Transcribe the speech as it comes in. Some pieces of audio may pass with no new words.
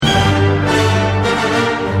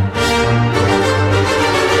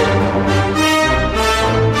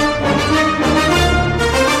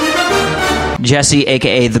Jesse,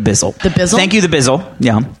 a.k.a. The Bizzle. The Bizzle? Thank you, The Bizzle.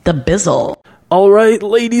 Yeah. The Bizzle. All right,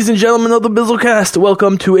 ladies and gentlemen of the Bizzlecast,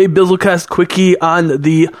 welcome to a Bizzlecast quickie on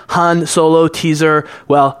the Han Solo teaser,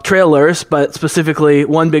 trailers, but specifically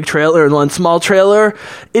one big trailer and one small trailer.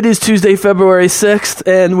 It is Tuesday, February 6th,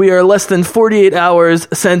 and we are less than 48 hours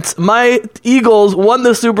since my Eagles won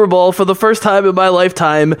the Super Bowl for the first time in my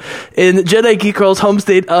lifetime in Jedi Geek Girl's home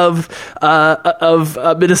state of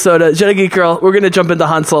Minnesota. Jedi Geek Girl, we're going to jump into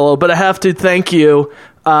Han Solo, but I have to thank you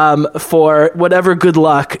for whatever good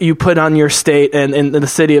luck you put on your state and in the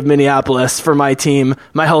city of Minneapolis for my team.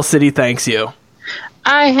 My whole city thanks you.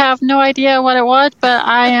 I have no idea what it was, but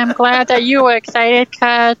I am glad that you were excited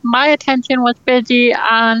because my attention was busy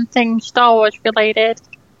on things Star Wars related.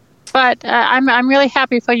 But I'm really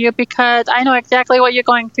happy for you because I know exactly what you're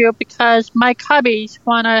going through because my Cubbies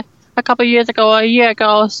won a couple years ago or a year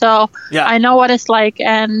ago, so yeah. I know what it's like,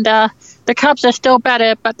 and the Cubs are still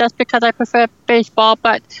better, but that's because I prefer baseball.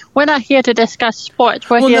 But we're not here to discuss sports.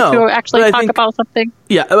 We're here to actually talk about something.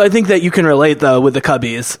 Yeah, I think that you can relate, though, with the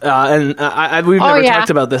Cubbies. And we've never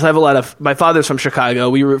talked about this. I have a lot of... My father's from Chicago.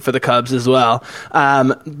 We root for the Cubs as well.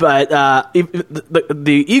 But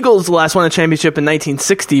the Eagles last won a championship in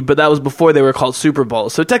 1960, but that was before they were called Super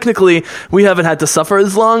Bowls. So technically, we haven't had to suffer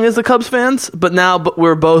as long as the Cubs fans, but now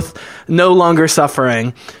we're both no longer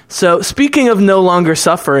suffering. So speaking of no longer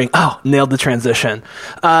suffering... Oh, nailed the transition.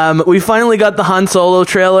 We finally got the Han Solo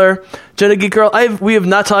trailer. Jedi Geek Girl, we have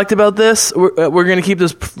not talked about this. We're going to keep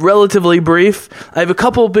this relatively brief. I have a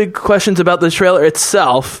couple big questions about the trailer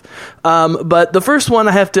itself. But the first one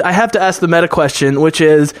I have to ask the meta question, which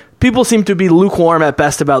is, people seem to be lukewarm at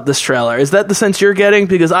best about this trailer. Is that the sense you're getting?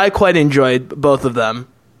 Because I quite enjoyed both of them.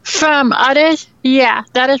 From others, yeah,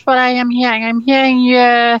 that is what I am hearing. I'm hearing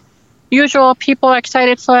your usual people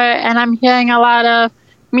excited for it, and I'm hearing a lot of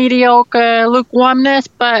mediocre lukewarmness,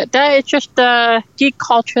 but that is just the geek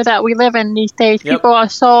culture that we live in these days. Yep. People are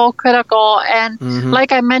so critical, and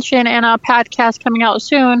like I mentioned in our podcast coming out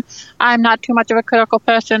soon, I'm not too much of a critical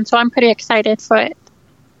person, so I'm pretty excited for it.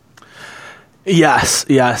 Yes.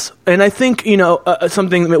 And I think,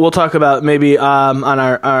 something that we'll talk about maybe on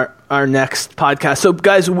our next podcast. So,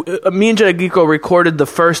 guys, me and Jedi Geeko recorded the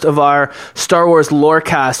first of our Star Wars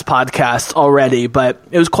Lorecast podcasts already, but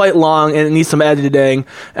it was quite long and it needs some editing,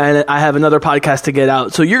 and I have another podcast to get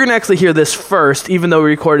out. So you're going to actually hear this first, even though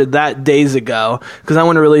we recorded that days ago, because I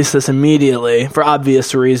want to release this immediately for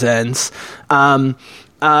obvious reasons.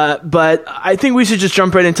 But I think we should just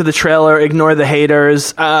jump right into the trailer, ignore the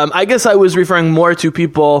haters. I guess I was referring more to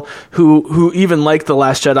people who even like The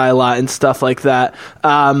Last Jedi a lot and stuff like that.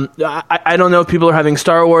 I don't know if people are having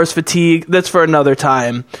Star Wars fatigue. That's for another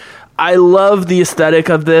time. I love the aesthetic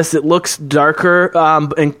of this. It looks darker,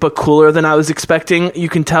 but cooler than I was expecting. You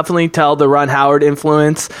can definitely tell the Ron Howard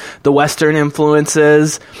influence, the Western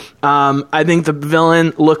influences. I think the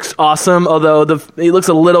villain looks awesome, although he looks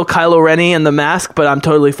a little Kylo Ren-y in the mask, but I'm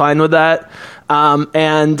totally fine with that.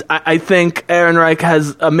 And I think Aaron Reich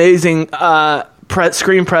has amazing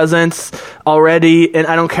screen presence already, and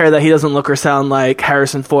I don't care that he doesn't look or sound like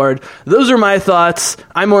Harrison Ford. Those are my thoughts.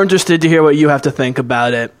 I'm more interested to hear what you have to think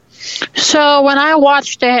about it. So when I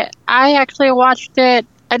watched it, I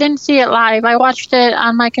didn't see it live. I watched it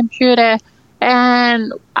on my computer,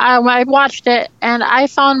 and I watched it, and I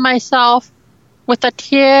found myself with a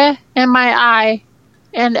tear in my eye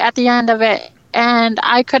and at the end of it, and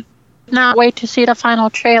I could not wait to see the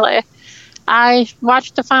final trailer. I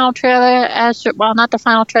watched the final trailer not the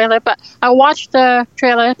final trailer, but I watched the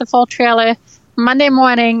full trailer, Monday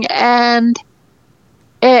morning, and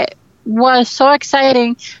it was so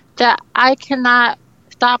exciting that I cannot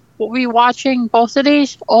stop rewatching both of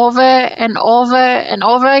these over and over and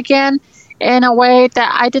over again in a way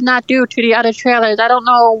that I did not do to the other trailers. I don't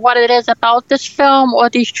know what it is about this film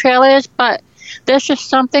or these trailers, but there's just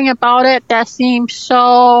something about it that seems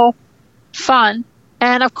so fun.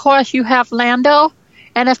 And of course you have Lando,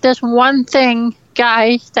 and if there's one thing,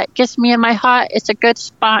 guys, that gets me in my heart, it's a good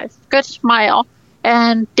smile.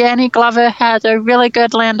 And Danny Glover has a really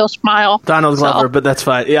good Lando smile. Donald Glover, but that's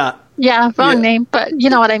fine. Yeah. Yeah, wrong name, but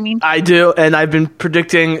you know what I mean. I do, and I've been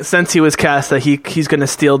predicting since he was cast that he's going to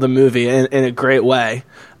steal the movie in a great way.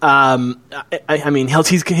 I mean,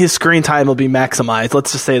 his screen time will be maximized.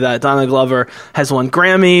 Let's just say that. Donald Glover has won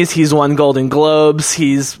Grammys. He's won Golden Globes.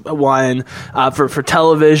 He's won for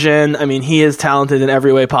television. I mean, he is talented in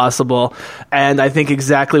every way possible. And I think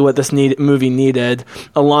exactly what this movie needed,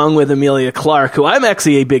 along with Emilia Clarke, who I'm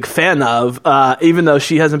actually a big fan of, even though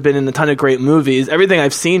she hasn't been in a ton of great movies. Everything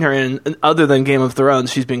I've seen her in, other than Game of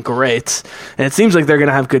Thrones, she's been great. And it seems like they're going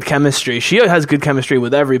to have good chemistry. She has good chemistry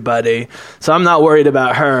with everybody. So I'm not worried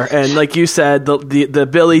about her. sure. And like you said, the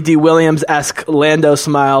Billy D. Williams-esque Lando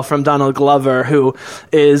smile from Donald Glover, who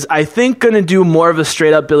is, I think, going to do more of a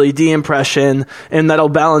straight-up Billy D. impression, and that'll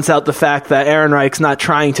balance out the fact that Ehrenreich's not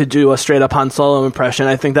trying to do a straight-up Han Solo impression.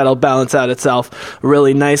 I think that'll balance out itself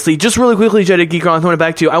really nicely. Just really quickly, Jedi Geek, I want to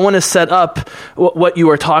back to you. I want to set up what you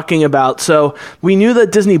were talking about. So we knew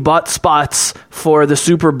that Disney bought spots for the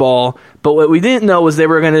Super Bowl, but what we didn't know was they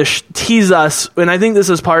were going to tease us, and I think this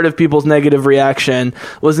is part of people's negative reaction,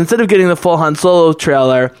 was instead of getting the full Han Solo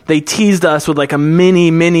trailer, they teased us with like a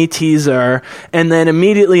mini teaser, and then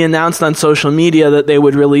immediately announced on social media that they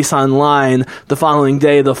would release online the following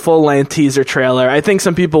day the full-length teaser trailer. I think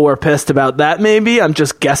some people were pissed about that, maybe. I'm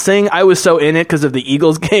just guessing. I was so in it because of the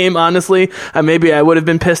Eagles game, honestly. Maybe I would have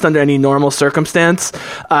been pissed under any normal circumstance.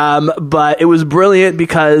 But it was brilliant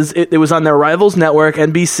because it was on their rivals network,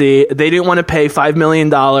 NBC. They didn't want to pay $5 million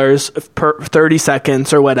per 30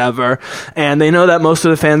 seconds or whatever, and they know that most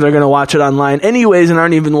of the fans are going to watch it online anyways and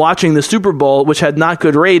aren't even watching the Super Bowl, which had not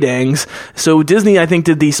good ratings. So Disney, I think,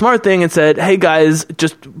 did the smart thing and said, hey guys,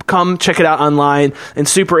 just come check it out online in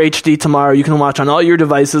Super HD tomorrow. You can watch on all your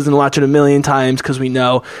devices and watch it a million times because we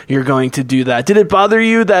know you're going to do that. Did it bother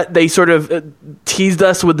you that they sort of teased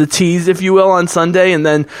us with the tease, if you will, on Sunday and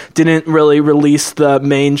then didn't really release the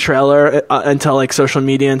main trailer until like social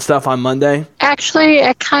media and stuff on Monday? Actually,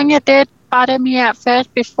 it kind of did bother me at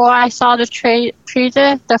first before I saw the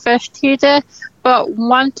teaser, the first teaser. But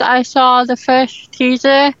once I saw the first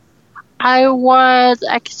teaser, I was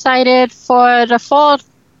excited for the full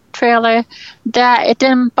trailer that it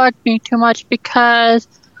didn't bug me too much because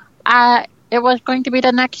it was going to be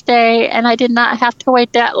the next day and I did not have to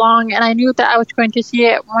wait that long, and I knew that I was going to see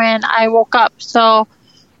it when I woke up. So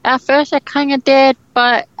at first it kind of did,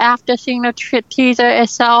 but after seeing the teaser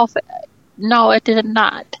itself, no, it did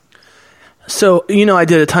not. So, I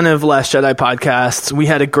did a ton of Last Jedi podcasts. We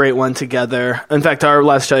had a great one together. In fact, our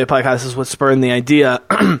Last Jedi podcast is what spurned the idea.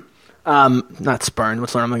 Not spurned,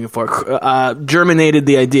 what's the word I'm looking for? Germinated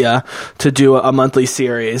the idea to do a monthly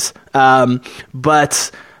series.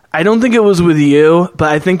 But I don't think it was with you,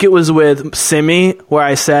 but I think it was with Simi, where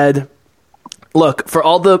I said, look, for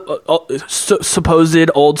all the supposed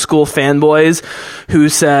old school fanboys who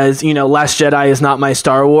says, Last Jedi is not my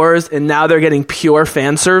Star Wars, and now they're getting pure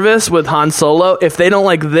fan service with Han Solo, if they don't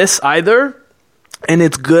like this either, and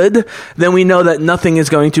it's good, then we know that nothing is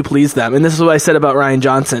going to please them. And this is what I said about Rian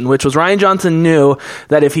Johnson, which was Rian Johnson knew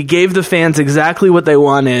that if he gave the fans exactly what they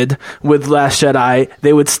wanted with Last Jedi,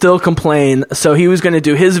 they would still complain. So he was going to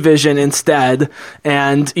do his vision instead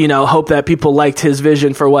and, hope that people liked his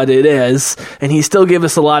vision for what it is. And he still gave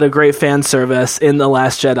us a lot of great fan service in The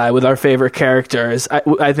Last Jedi with our favorite characters.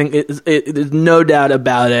 I think there's no doubt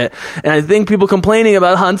about it. And I think people complaining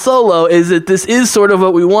about Han Solo is that this is sort of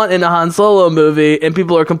what we want in a Han Solo movie, and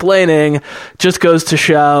people are complaining, just goes to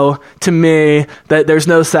show to me that there's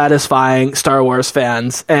no satisfying Star Wars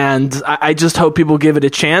fans. And I just hope people give it a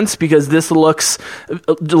chance, because this looks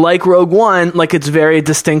like Rogue One, like it's very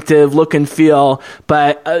distinctive look and feel,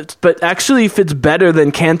 but actually fits better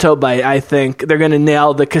than Canto Bight. I think they're going to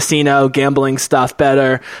nail the casino gambling stuff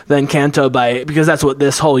better than Canto Bight, because that's what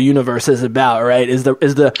this whole universe is about, right? Is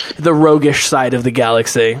the roguish side of the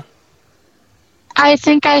galaxy. I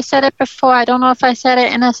think I said it before. I don't know if I said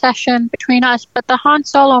it in a session between us, but the Han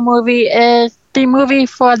Solo movie is the movie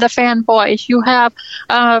for the fanboys. You have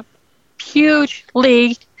a huge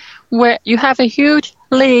lead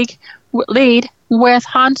with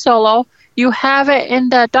Han Solo. You have it in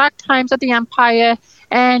the dark times of the Empire,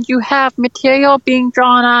 and you have material being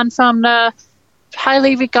drawn on from the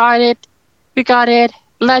highly regarded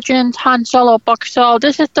Legends Han Solo book. So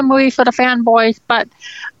this is the movie for the fanboys, but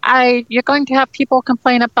you're going to have people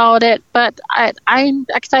complain about it, but I'm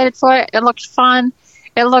excited for it. It looks fun.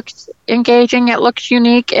 It looks engaging. It looks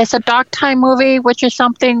unique. It's a dark time movie, which is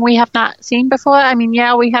something we have not seen before. I mean,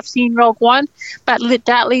 yeah, we have seen Rogue One, but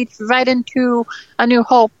that leads right into A New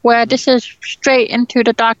Hope, where this is straight into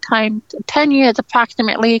the dark time, 10 years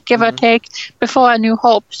approximately, give or take, before A New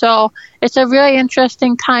Hope. So it's a really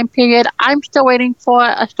interesting time period. I'm still waiting for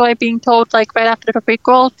a story being told like right after the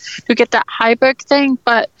prequel to get that Heiberg thing,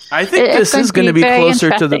 but I think this is going to be closer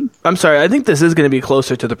to the... I'm sorry, I think this is going to be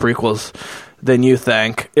closer to the prequels than you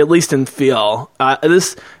think, at least in feel.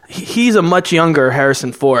 He's a much younger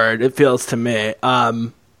Harrison Ford, it feels to me.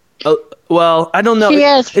 Well, I don't know.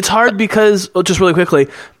 It's hard because, just really quickly,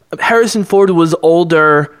 Harrison Ford was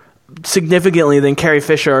older significantly than Carrie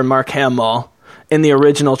Fisher and Mark Hamill in the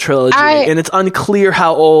original trilogy, and it's unclear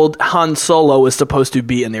how old Han Solo was supposed to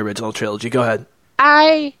be in the original trilogy. Go ahead.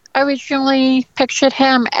 I originally pictured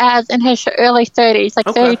him as in his early 30s, like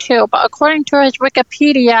 32. But according to his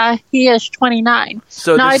Wikipedia, he is 29.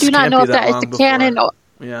 So now I do not know if that is the canon.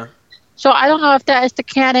 So I don't know if that is the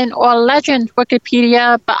canon or legend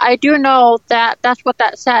Wikipedia, but I do know that that's what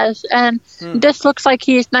that says. And this looks like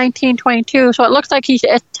he's 1922, so it looks like he's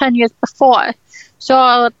 10 years before.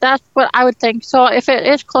 So that's what I would think. So if it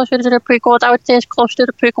is closer to the prequels, I would say it's closer to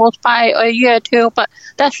the prequels by a year or two, but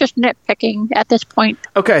that's just nitpicking at this point.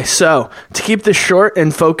 Okay, so to keep this short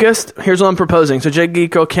and focused, here's what I'm proposing. So Jake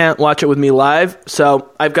Geeko can't watch it with me live,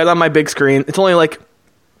 so I've got it on my big screen. It's only like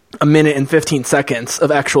a minute and 15 seconds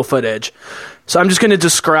of actual footage. So I'm just going to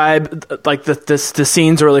describe like the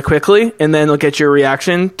scenes really quickly, and then we'll get your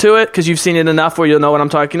reaction to it, because you've seen it enough where you'll know what I'm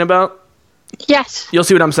talking about. Yes. You'll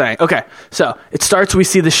see what I'm saying. Okay, so it starts, we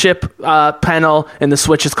see the ship panel, and the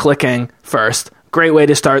switch is clicking first. Great way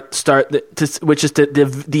to start which is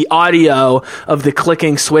the audio of the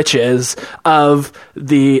clicking switches of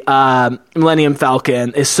the Millennium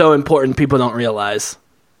Falcon is so important, people don't realize.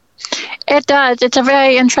 It does. It's a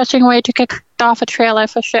very interesting way to kick off a trailer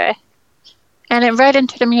for sure. And it right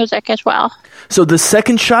into the music as well. So the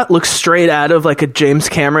second shot looks straight out of like a James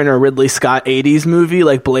Cameron or Ridley Scott 80s movie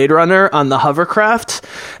like Blade Runner on the hovercraft.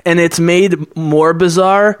 And it's made more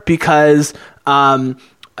bizarre because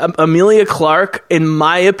Emilia Clarke, in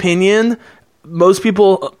my opinion, most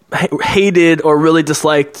people hated or really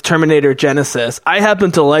disliked Terminator Genesis. I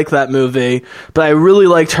happen to like that movie, but I really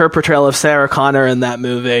liked her portrayal of Sarah Connor in that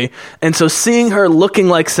movie. And so seeing her looking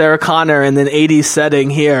like Sarah Connor in an 80s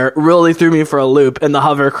setting here really threw me for a loop in the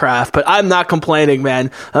hovercraft. But I'm not complaining,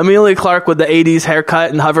 man. Emilia Clarke with the 80s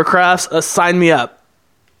haircut and hovercrafts, sign me up.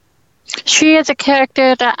 She is a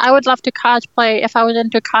character that I would love to cosplay if I was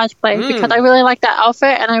into cosplay, because I really like that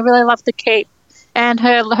outfit and I really love the cape. And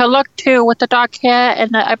her look, too, with the dark hair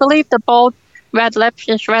and I believe the bold red lips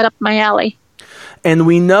is right up my alley. And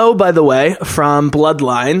we know, by the way, from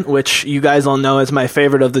Bloodline, which you guys all know is my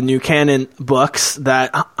favorite of the new canon books,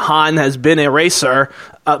 that Han has been a racer,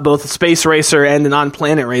 both a space racer and an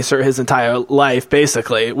on-planet racer his entire life,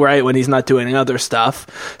 basically, right, when he's not doing other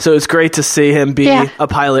stuff. So it's great to see him be a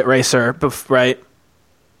pilot racer, right?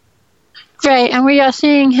 Right, and we are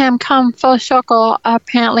seeing him come full circle,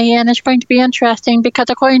 apparently, and it's going to be interesting because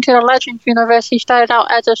according to the Legends universe, he started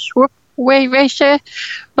out as a swoopway racer,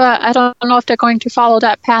 but I don't know if they're going to follow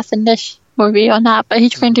that path in this movie or not, but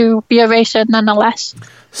he's going to be a racer nonetheless.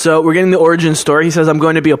 So we're getting the origin story. He says, I'm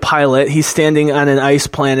going to be a pilot. He's standing on an ice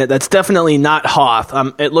planet that's definitely not Hoth.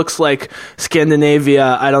 It looks like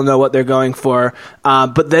Scandinavia. I don't know what they're going for.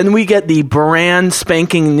 But then we get the brand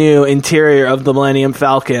spanking new interior of the Millennium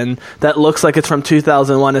Falcon that looks like it's from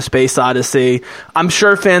 2001: A Space Odyssey. I'm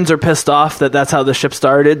sure fans are pissed off that that's how the ship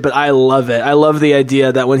started, but I love it. I love the idea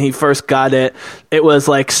that when he first got it, it was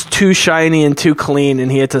like too shiny and too clean and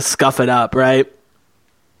he had to scuff it up, right?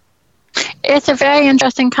 It's a very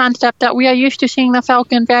interesting concept that we are used to seeing the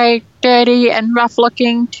Falcon very dirty and rough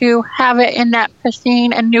looking, to have it in that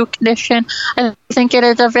pristine and new condition. I think it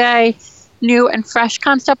is a very new and fresh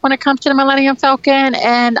concept when it comes to the Millennium Falcon,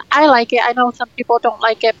 and I like it. I know some people don't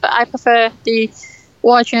like it, but I prefer the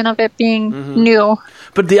origin of it being new.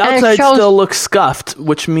 But the outside still looks scuffed,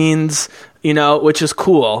 which means, which is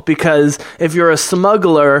cool, because if you're a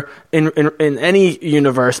smuggler in any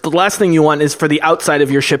universe, the last thing you want is for the outside of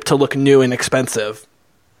your ship to look new and expensive.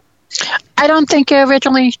 I don't think it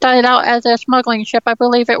originally started out as a smuggling ship. I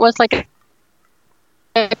believe it was like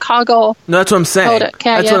a cargo. No, that's what I'm saying.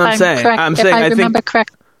 That's what I'm saying. I'm saying, I remember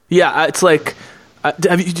correctly. Yeah, it's like,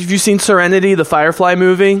 have you seen Serenity, the Firefly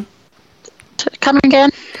movie? Come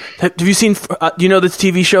again? Have you seen, this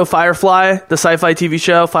TV show Firefly, the sci-fi TV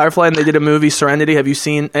show Firefly, and they did a movie, Serenity? Have you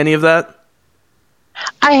seen any of that?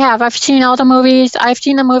 I have. I've seen all the movies. I've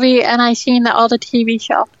seen the movie, and I've seen all the TV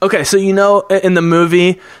show. Okay, so in the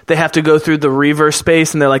movie, they have to go through the reverse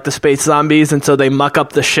space, and they're like the space zombies, and so they muck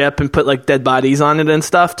up the ship and put like dead bodies on it and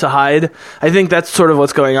stuff to hide. I think that's sort of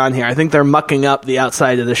what's going on here. I think they're mucking up the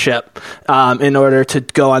outside of the ship in order to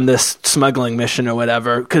go on this smuggling mission or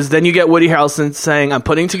whatever. Because then you get Woody Harrelson saying, I'm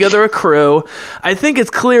putting together a crew. I think it's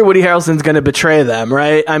clear Woody Harrelson's going to betray them,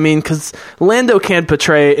 right? I mean, because Lando can't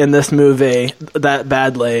betray in this movie that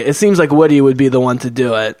badly. It seems like Woody would be the one to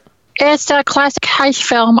do it. It's a classic heist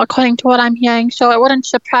film, according to what I'm hearing, so it wouldn't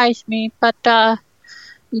surprise me. But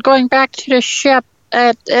going back to the ship,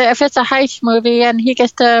 if it's a heist movie and he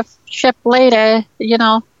gets the ship later,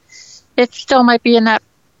 it still might be in that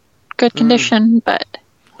good condition. But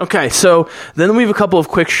okay, so then we have a couple of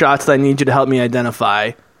quick shots that I need you to help me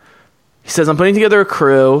identify. He says, I'm putting together a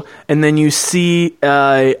crew, and then you see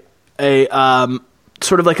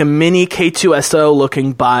sort of like a mini K2SO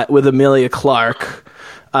looking bot with Amelia Clark,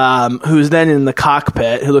 who's then in the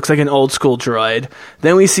cockpit, who looks like an old school droid.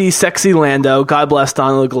 Then we see sexy Lando, God bless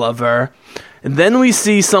Donald Glover. And then we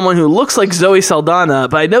see someone who looks like Zoe Saldana,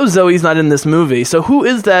 but I know Zoe's not in this movie. So who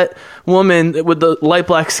is that woman with the light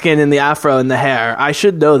black skin and the afro and the hair? I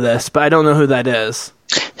should know this, but I don't know who that is.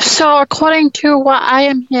 So according to what I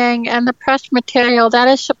am hearing and the press material, that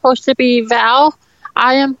is supposed to be Val.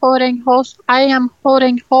 I am holding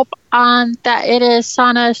hope on that it is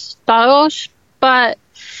Sana Starros, but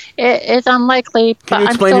it is unlikely. Can you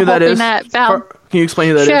explain who that is? Can you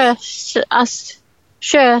explain who that is?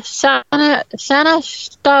 Sure. Sana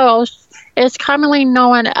Starros is commonly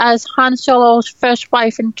known as Han Solo's first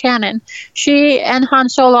wife in canon. She and Han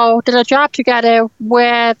Solo did a job together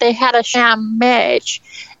where they had a sham marriage,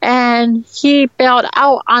 and he bailed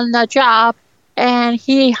out on the job, and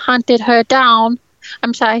he hunted her down.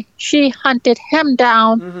 She hunted him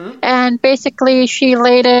down, and basically she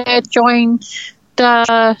later joined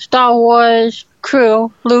the Star Wars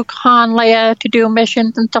crew, Luke, Han, Leia, to do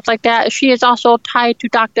missions and stuff like that. She is also tied to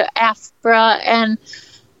Dr. Aphra and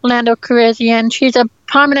Lando Calrissian. She's a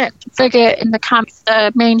prominent figure in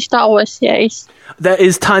the main Star Wars series. That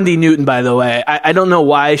is Thandie Newton, by the way. I don't know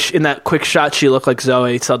why in that quick shot she looked like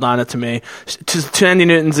Zoe Saldana to me. Thandie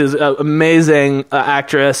Newton's is an amazing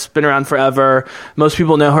actress, been around forever. Most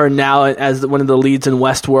people know her now as one of the leads in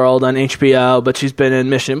Westworld on HBO, but she's been in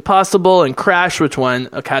Mission Impossible and Crash, which won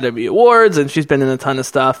Academy Awards, and she's been in a ton of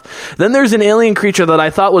stuff. Then there's an alien creature that I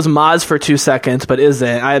thought was Maz for 2 seconds, but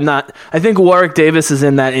isn't. I think Warwick Davis is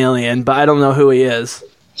in that alien, but I don't know who he is.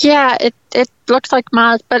 Yeah, it looks like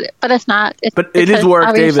Maz, but it's not. But it is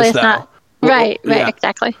Warwick Davis, though. Not. Right, yeah.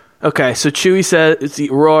 Exactly. Okay, so Chewie says,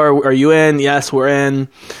 Roar, are you in? Yes, we're in.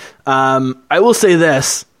 I will say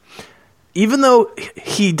this. Even though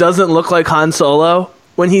he doesn't look like Han Solo,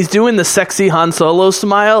 when he's doing the sexy Han Solo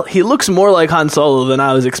smile, he looks more like Han Solo than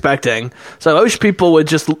I was expecting. So I wish people would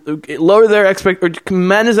just lower their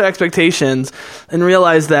manage their expectations and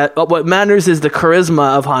realize that what matters is the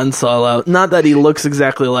charisma of Han Solo, not that he looks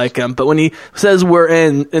exactly like him. But when he says we're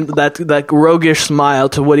in that roguish smile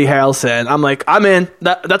to Woody Harrelson, I'm like, I'm in.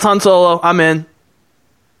 That's Han Solo. I'm in.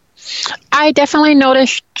 I definitely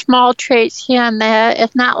noticed small traits here and there.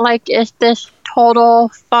 It's not like it's this total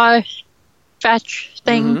far-fetched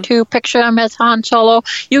thing to picture him as Han Solo.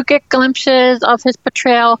 You get glimpses of his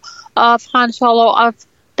portrayal of Han Solo, of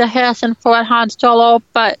the Harrison Ford Han Solo,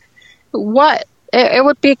 but it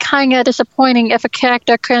would be kind of disappointing if an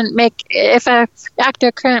actor couldn't make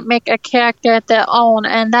a character their own,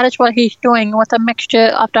 and that is what he's doing with a mixture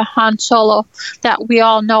of the Han Solo that we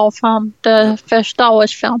all know from the first Star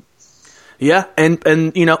Wars film. Yeah, and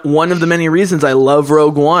one of the many reasons I love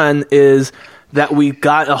Rogue One is that we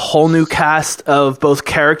got a whole new cast of both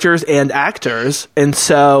characters and actors, and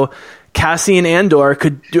so Cassian Andor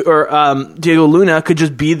Diego Luna could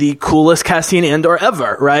just be the coolest Cassian Andor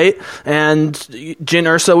ever, right? And Jyn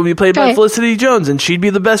Erso would be played by Felicity Jones, and she'd be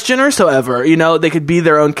the best Jyn Erso ever. They could be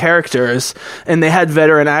their own characters, and they had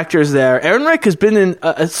veteran actors there. Aaron Reich has been in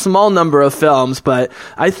a small number of films, but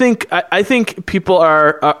I think people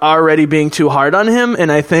are already being too hard on him,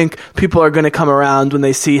 and I think people are going to come around when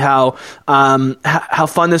they see how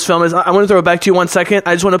fun this film is. I want to throw it back to you 1 second.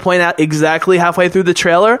 I just want to point out exactly halfway through the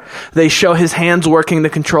trailer, they show his hands working the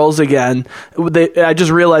controls again. I just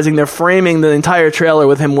realizing they're framing the entire trailer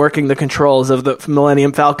with him working the controls of the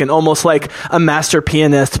Millennium Falcon, almost like a master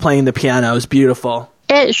pianist playing the piano. It's beautiful.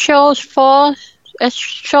 It shows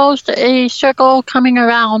a circle coming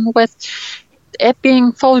around with it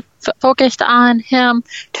being focused on him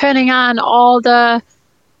turning on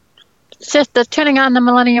turning on the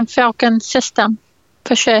Millennium Falcon system,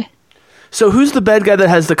 for sure. So who's the bad guy that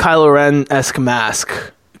has the Kylo Ren-esque mask?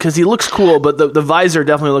 Because he looks cool, but the visor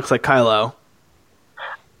definitely looks like Kylo.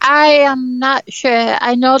 I am not sure.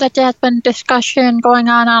 I know that there's been discussion going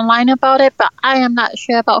on online about it, but I am not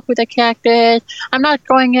sure about who the character is. I'm not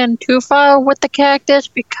going in too far with the characters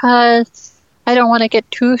because I don't want to get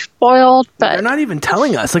too spoiled. But they're not even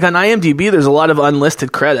telling us. Like on IMDb, there's a lot of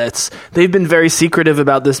unlisted credits. They've been very secretive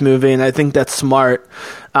about this movie, and I think that's smart.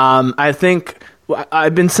 I've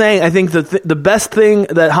been saying, I think the best thing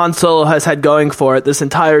that Han Solo has had going for it this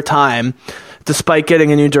entire time, despite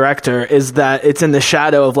getting a new director, is that it's in the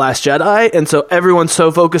shadow of Last Jedi, and so everyone's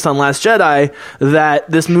so focused on Last Jedi that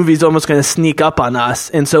this movie's almost going to sneak up on us.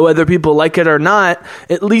 And so whether people like it or not,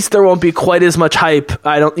 at least there won't be quite as much hype,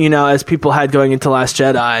 as people had going into Last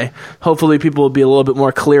Jedi. Hopefully people will be a little bit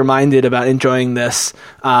more clear-minded about enjoying this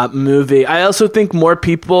movie. I also think more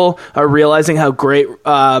people are realizing how great,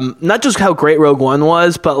 not just how great Rogue One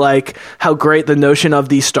was, but like how great the notion of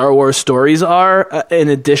these Star Wars stories are in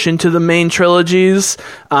addition to the main trilogies.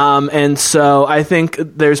 And so I think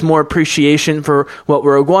there's more appreciation for what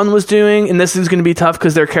Rogue One was doing. And this is going to be tough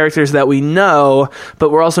because they're characters that we know,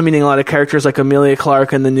 but we're also meeting a lot of characters like Emilia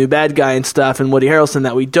Clarke and the new bad guy and stuff, and Woody Harrelson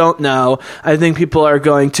that we don't know. I think people are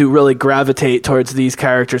going to really gravitate towards these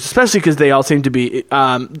characters, especially because they all seem to be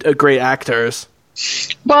great actors.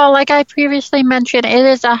 Well, like I previously mentioned, it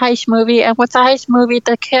is a heist movie, and with a heist movie,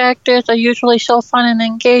 the characters are usually so fun and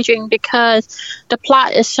engaging because the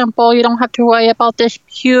plot is simple. You don't have to worry about this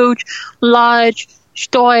huge, large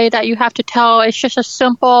story that you have to tell. It's just a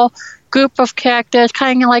simple group of characters,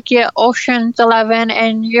 kind of like your Ocean's 11,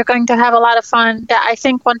 and you're going to have a lot of fun. That I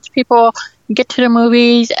think once people get to the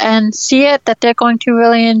movies and see it, that they're going to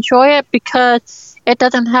really enjoy it because it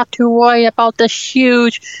doesn't have to worry about this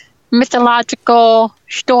huge mythological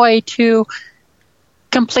story to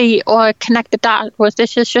complete or connect the dots with.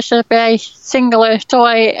 This is just a very singular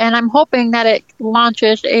story, and I'm hoping that it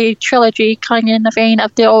launches a trilogy kind of in the vein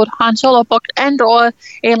of the old Han Solo book and or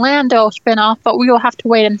a Lando spinoff, but we will have to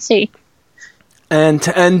wait and see. And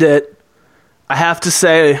to end it, I have to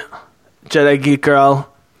say, Jedi Geek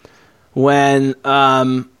Girl, when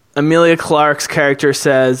Emilia Clarke's character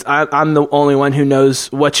says, I'm the only one who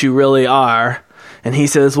knows what you really are, and he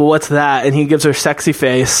says, well, what's that? And he gives her sexy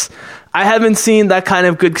face. I haven't seen that kind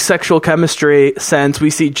of good sexual chemistry since we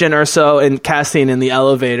see Jyn Erso and Cassian in the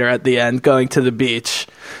elevator at the end going to the beach,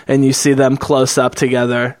 and you see them close up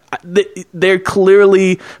together. They're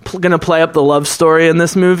clearly going to play up the love story in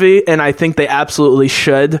this movie, and I think they absolutely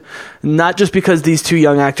should. Not just because these two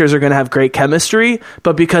young actors are going to have great chemistry,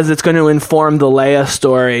 but because it's going to inform the Leia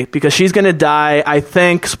story. Because she's going to die, I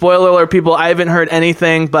think. Spoiler alert, people, I haven't heard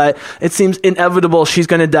anything, but it seems inevitable she's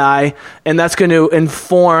going to die, and that's going to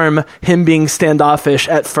inform him being standoffish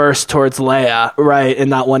at first towards Leia, right, and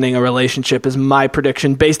not wanting a relationship is my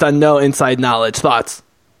prediction based on no inside knowledge. Thoughts?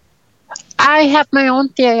 I have my own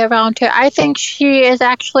theory around her. I think she is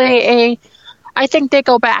actually I think they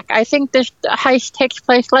go back. I think this heist takes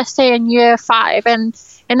place, let's say, in year 5. And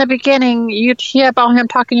in the beginning, you'd hear about him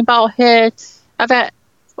talking about his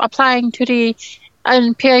applying to the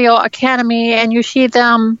Imperial Academy, and you see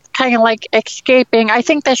them kind of like escaping. I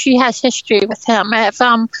think that she has history with him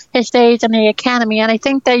from his days in the academy, and I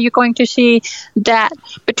think that you're going to see that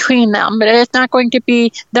between them. But it's not going to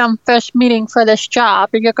be them first meeting for this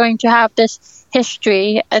job. You're going to have this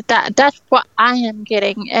history. That's what I am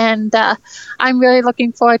getting, and I'm really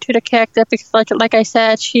looking forward to the character because, like I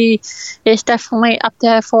said, she is definitely up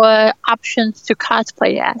there for options to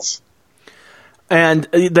cosplay as. And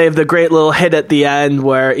they have the great little hit at the end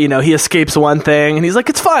where, he escapes one thing and he's like,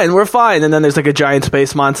 it's fine, we're fine. And then there's like a giant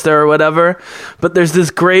space monster or whatever. But there's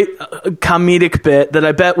this great comedic bit that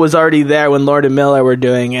I bet was already there when Lord and Miller were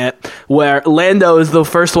doing it, where Lando is the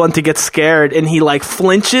first one to get scared and he like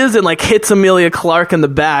flinches and like hits Emilia Clarke in the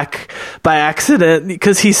back by accident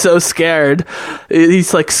because he's so scared.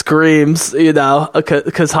 He's like screams,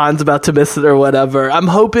 because Han's about to miss it or whatever. I'm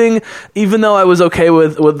hoping, even though I was okay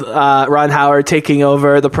with Ron Howard taking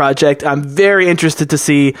over the project, I'm very interested to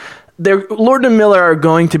see Lord and Miller are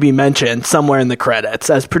going to be mentioned somewhere in the credits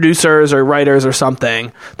as producers or writers or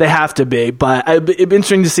something. They have to be, but it'd be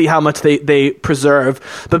interesting to see how much they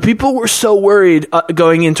preserve. But people were so worried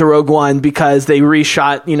going into Rogue One because they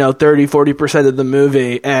reshot, 30-40% of the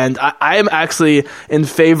movie. And I am actually in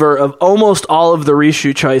favor of almost all of the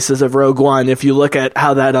reshoot choices of Rogue One if you look at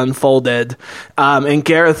how that unfolded. And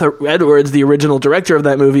Gareth Edwards, the original director of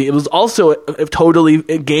that movie, it was also totally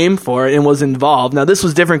game for it and was involved. Now, this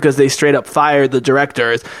was different because they straight up fired the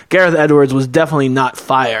directors. Gareth Edwards was definitely not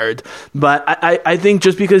fired, but I think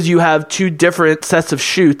just because you have two different sets of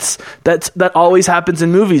shoots, that always happens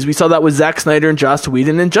in movies. We saw that with Zack Snyder and Joss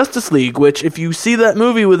Whedon in Justice League, which if you see that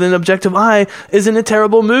movie with an objective eye, isn't a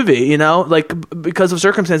terrible movie, because of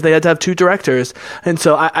circumstance, they had to have two directors. And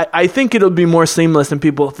so I think it'll be more seamless than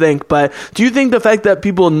people think. But do you think the fact that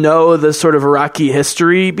people know the sort of Iraqi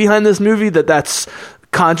history behind this movie, that's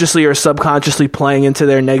consciously or subconsciously playing into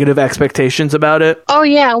their negative expectations about it? Oh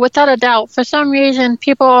yeah, without a doubt. For some reason,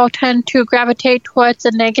 people tend to gravitate towards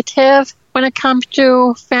the negative when it comes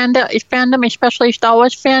to fandom, especially Star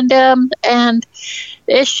Wars fandom, and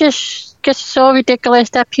it's just gets so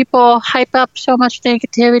ridiculous that people hype up so much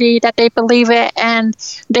negativity that they believe it, and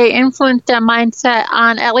they influence their mindset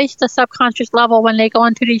on at least the subconscious level when they go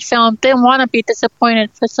into these films. They want to be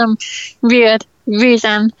disappointed for some weird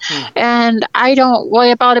reason. And I don't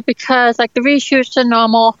worry about it because, like, the reshoots are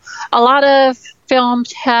normal. A lot of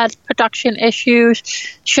films had production issues.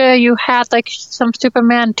 Sure, you had like some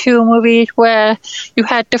Superman 2 movies where you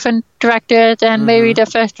had different directors and maybe the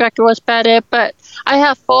first director was better, but I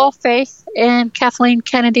have full faith in Kathleen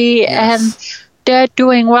Kennedy and they're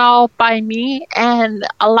doing well by me and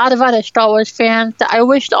a lot of other Star Wars fans. I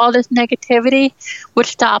wish all this negativity would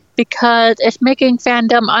stop because it's making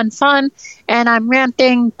fandom unfun, and I'm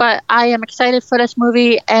ranting, but I am excited for this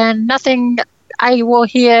movie, and nothing I will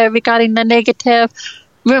hear regarding the negative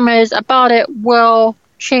rumors about it will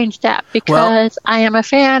change that because I am a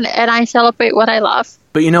fan and I celebrate what I love.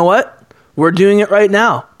 But you know what? We're doing it right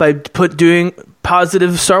now by doing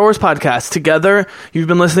positive Star Wars podcasts together. You've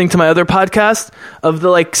been listening to my other podcast. Of the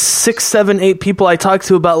like 6, 7, 8 people I talked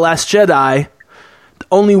to about Last Jedi,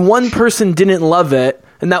 only one person didn't love it,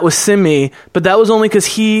 and that was Simi, but that was only because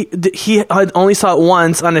he had only saw it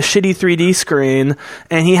once on a shitty 3D screen,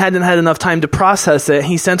 and he hadn't had enough time to process it.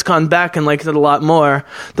 He's since gone back and liked it a lot more.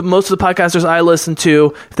 Most of the podcasters I listened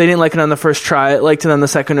to, if they didn't like it on the first try, liked it on the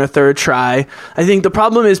second or third try. I think the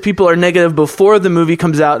problem is people are negative before the movie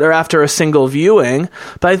comes out or after a single viewing,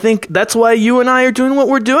 but I think that's why you and I are doing what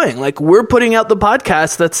we're doing. Like, we're putting out the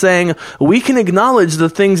podcast that's saying we can acknowledge the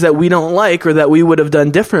things that we don't like or that we would have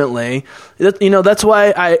done differently. That's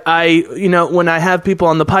why I when I have people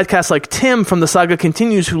on the podcast like Tim from The Saga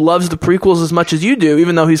Continues who loves the prequels as much as you do,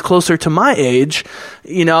 even though he's closer to my age,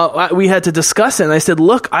 we had to discuss it. And I said,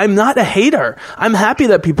 look, I'm not a hater. I'm happy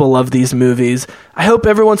that people love these movies. I hope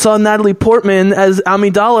everyone saw Natalie Portman as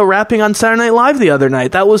Amidala rapping on Saturday Night Live the other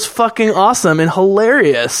night. That was fucking awesome and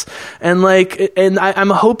hilarious. And I'm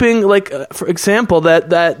hoping, for example, that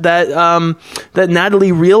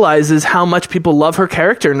Natalie realizes how much people love her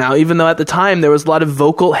character now, even though at the time there was a lot of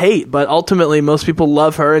vocal hate, but ultimately most people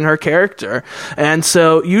love her and her character. And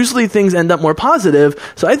so usually things end up more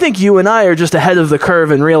positive. So I think you and I are just ahead of the curve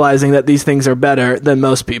in realizing that these things are better than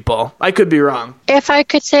most people. I could be wrong. If I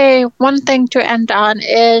could say one thing to end on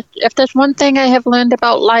is, if there's one thing I have learned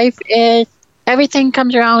about life, is everything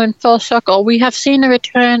comes around in full circle. We have seen the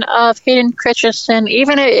return of Hayden Christensen,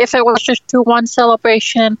 even if it was just to one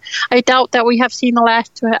celebration. I doubt that we have seen the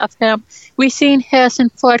last of him. We've seen Harrison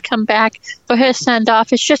Ford come back for his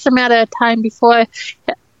send-off. It's just a matter of time before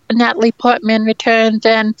Natalie Portman returns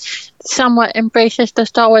and somewhat embraces the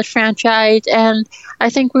Star Wars franchise. And I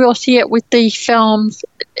think we will see it with these films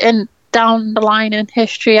and down the line in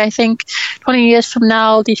history. I think 20 years from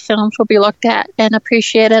now, these films will be looked at and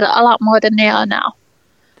appreciated a lot more than they are now.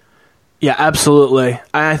 Yeah, absolutely.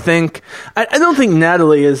 I don't think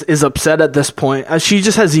Natalie is upset at this point. She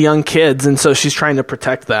just has young kids, and so she's trying to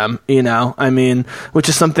protect them, which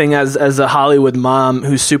is something as a Hollywood mom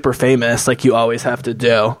who's super famous, like, you always have to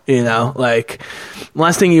do, like,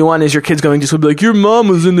 last thing you want is your kids going to be like, your mom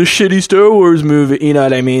was in the shitty Star Wars movie, you know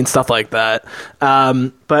what I mean? Stuff like that.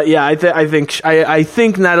 But yeah, I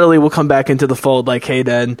think Natalie will come back into the fold like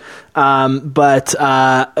Hayden. But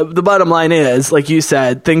the bottom line is, like you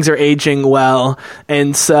said, things are aging well,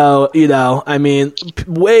 and so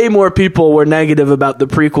way more people were negative about the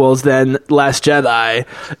prequels than Last Jedi.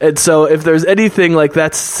 And so if there's anything like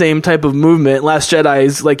that same type of movement, Last Jedi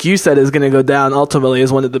is, like you said, is going to go down ultimately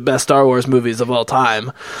as one of the best Star Wars movies of all time,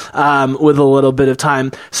 with a little bit of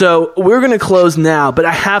time. So we're going to close now, but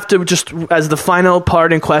I have to just, as the final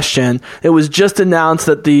part in question, it was just announced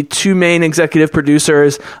that the 2 main executive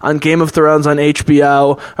producers on Game of Thrones on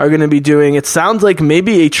HBO are going to be doing, it sounds like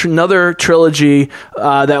maybe another trilogy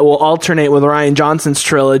that will alternate with Rian Johnson's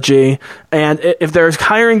trilogy. And if they're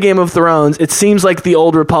hiring Game of Thrones, it seems like the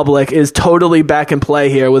Old Republic is totally back in play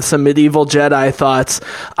here with some medieval Jedi thoughts.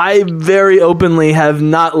 I very openly have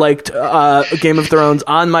not liked Game of Thrones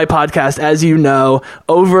on my podcast, as you know,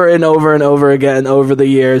 over and over and over again over the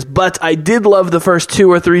years. But I did love the first 2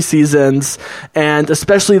 or 3 seasons, and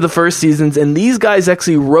especially the first seasons. And these guys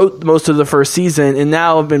actually wrote most of the first season and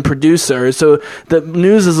now have been producers. So the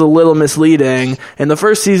news is a little misleading. And the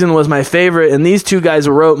first season was my favorite, and these 2 guys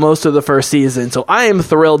wrote most of the first season. So I am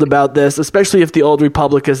thrilled about this, especially if the Old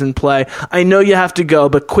Republic is in play. I know you have to go,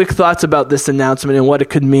 but quick thoughts about this announcement and what it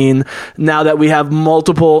could mean now that we have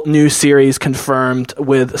multiple new series confirmed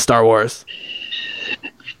with Star Wars.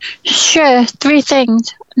 Sure, 3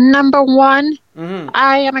 things. Number 1,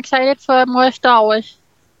 I am excited for more Star Wars.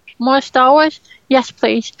 More Star Wars Yes,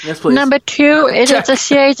 please. Yes, please. Number 2, it is a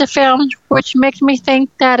series of films which makes me think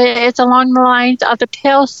that it is along the lines of the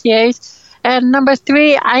Tales series. And number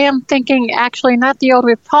 3, I am thinking actually not the Old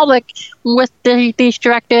Republic with these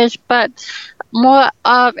directors, but more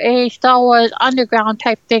of a Star Wars underground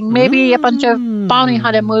type thing. Maybe a bunch of bounty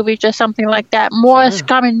hunter movies or something like that. More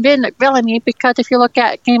scum and villainy, because if you look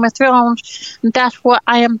at Game of Thrones, that's what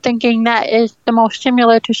I am thinking that is the most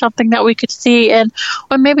similar to something that we could see in,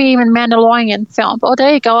 or maybe even Mandalorian film. Oh,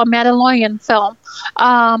 there you go, a Mandalorian film.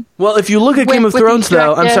 Well, if you look at Game of Thrones,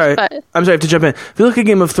 though, I'm sorry, I have to jump in. If you look at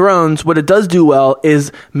Game of Thrones, what it does do well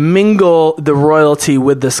is mingle the royalty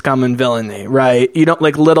with the scum and villainy, right? You don't,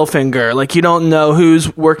 like Littlefinger, like you don't know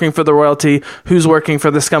who's working for the royalty, who's working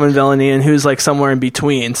for the scum and villainy, and who's like somewhere in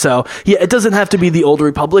between. So yeah, it doesn't have to be the Old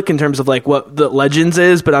Republic in terms of like what the Legends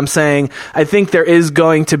is, but I'm saying I think there is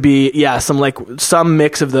going to be some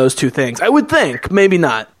mix of those two things. I would think, maybe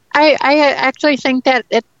not. I actually think that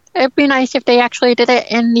it'd be nice if they actually did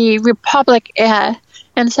it in the Republic era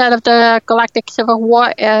instead of the Galactic Civil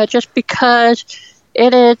War era, just because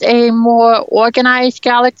it is a more organized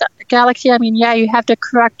galaxy. I mean, yeah, you have the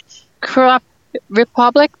corrupt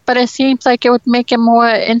Republic, but it seems like it would make it more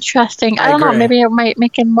interesting. I don't know, maybe it might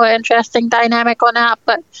make it more interesting dynamic or not,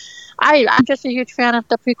 but I'm just a huge fan of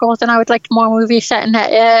the prequels, and I would like more movies set in that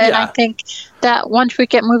era, and I think that once we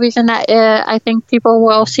get movies in that era, I think people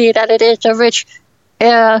will see that it is a rich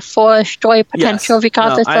for story potential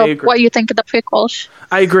because of what you think of the prequels.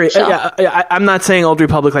 I agree. So. I'm not saying Old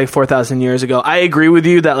Republic like 4,000 years ago. I agree with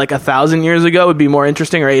you that like 1,000 years ago would be more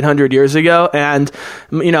interesting, or 800 years ago. And,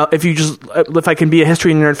 you know, if I can be a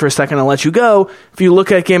history nerd for a second, I'll let you go. If you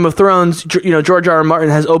look at Game of Thrones, you know, George R.R. Martin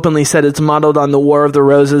has openly said it's modeled on the War of the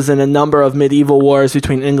Roses and a number of medieval wars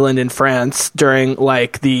between England and France during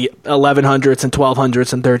like the 1100s and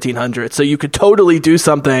 1200s and 1300s. So you could totally do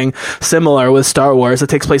something similar with Star Wars. It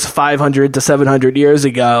takes place 500 to 700 years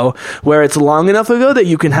ago, where it's long enough ago that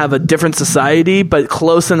you can have a different society, but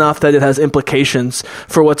close enough that it has implications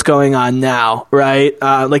for what's going on now, right?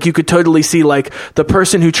 Like you could totally see like the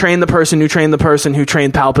person who trained the person who trained the person who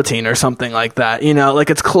trained Palpatine or something like that. You know, like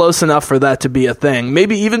it's close enough for that to be a thing.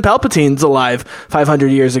 Maybe even Palpatine's alive 500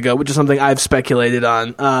 years ago, which is something I've speculated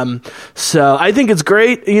on. So I think it's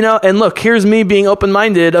great, you know, and look, here's me being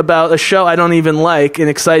open-minded about a show I don't even like and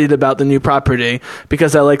excited about the new property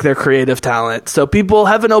because I like their creative talent. So people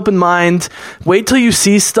have an open mind. Wait till you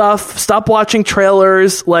see stuff. Stop watching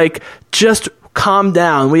trailers. Like, just calm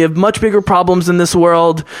down. We have much bigger problems in this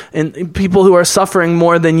world, and people who are suffering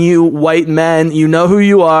more than you, white men. You know who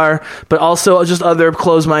you are, but also just other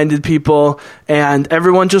closed-minded people. And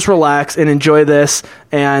everyone just relax and enjoy this.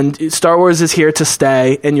 And Star Wars is here to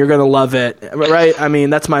stay, and you're going to love it. Right? I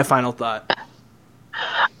mean, that's my final thought.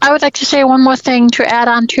 I would like to say one more thing to add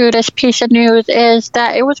on to this piece of news is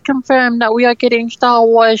that it was confirmed that we are getting Star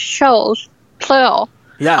Wars shows, plural,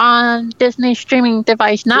 on Disney streaming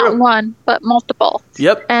device. Not one, but multiple.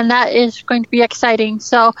 Yep. And that is going to be exciting.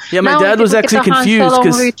 So yeah, my dad was actually confused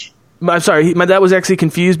because... I'm sorry, my dad was actually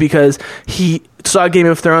confused because he saw Game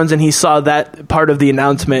of Thrones and he saw that part of the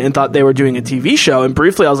announcement and thought they were doing a TV show. And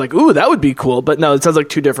briefly I was like, ooh, that would be cool. But no, it sounds like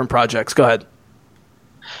two different projects. Go ahead.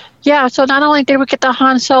 Yeah, so not only did we get the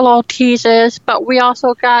Han Solo teasers, but we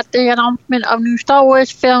also got the announcement of new Star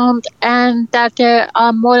Wars films and that there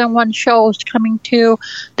are more than one shows coming to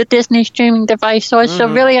the Disney streaming device. So it's a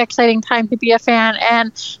really exciting time to be a fan.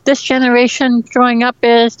 And this generation growing up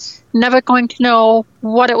is never going to know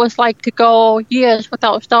what it was like to go years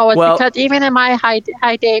without Star Wars. Because even in my high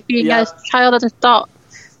day, being a child of the Star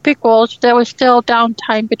prequels, there was still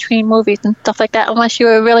downtime between movies and stuff like that, unless you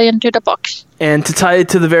were really into the books. And to tie it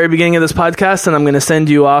to the very beginning of this podcast, and I'm going to send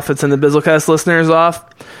you off, it's in the Bizzlecast listeners off,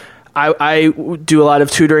 I do a lot of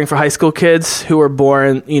tutoring for high school kids who were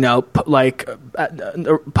born, you know, like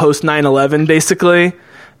post 9/11, basically.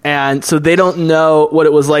 And so they don't know what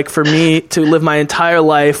it was like for me to live my entire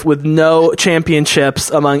life with no championships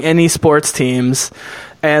among any sports teams.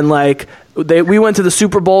 And like, we went to the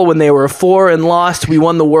Super Bowl when they were 4 and lost. We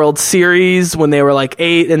won the World Series when they were like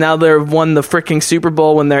 8, and now they've won the freaking Super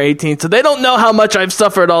Bowl when they're 18. So they don't know how much I've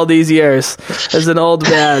suffered all these years as an old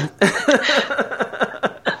man.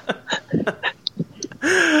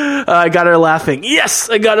 I got her laughing. Yes,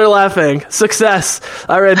 I got her laughing. Success.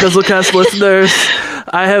 All right, Bizzlecast listeners,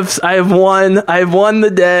 I have won the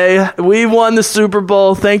day. We won the Super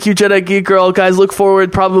Bowl. Thank you, Jedi Geek Girl. Guys, look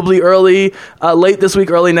forward probably late this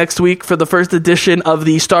week, early next week for the first edition of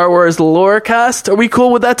the Star Wars Lorecast. Are we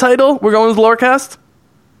cool with that title? We're going with Lorecast?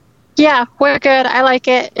 Yeah, we're good. I like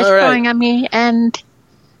it. It's growing on me, and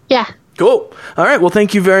yeah. Cool. All right. Well,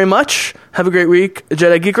 thank you very much. Have a great week,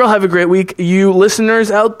 Jedi Geek Girl. Have a great week, you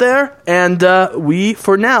listeners out there. And we,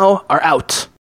 for now, are out.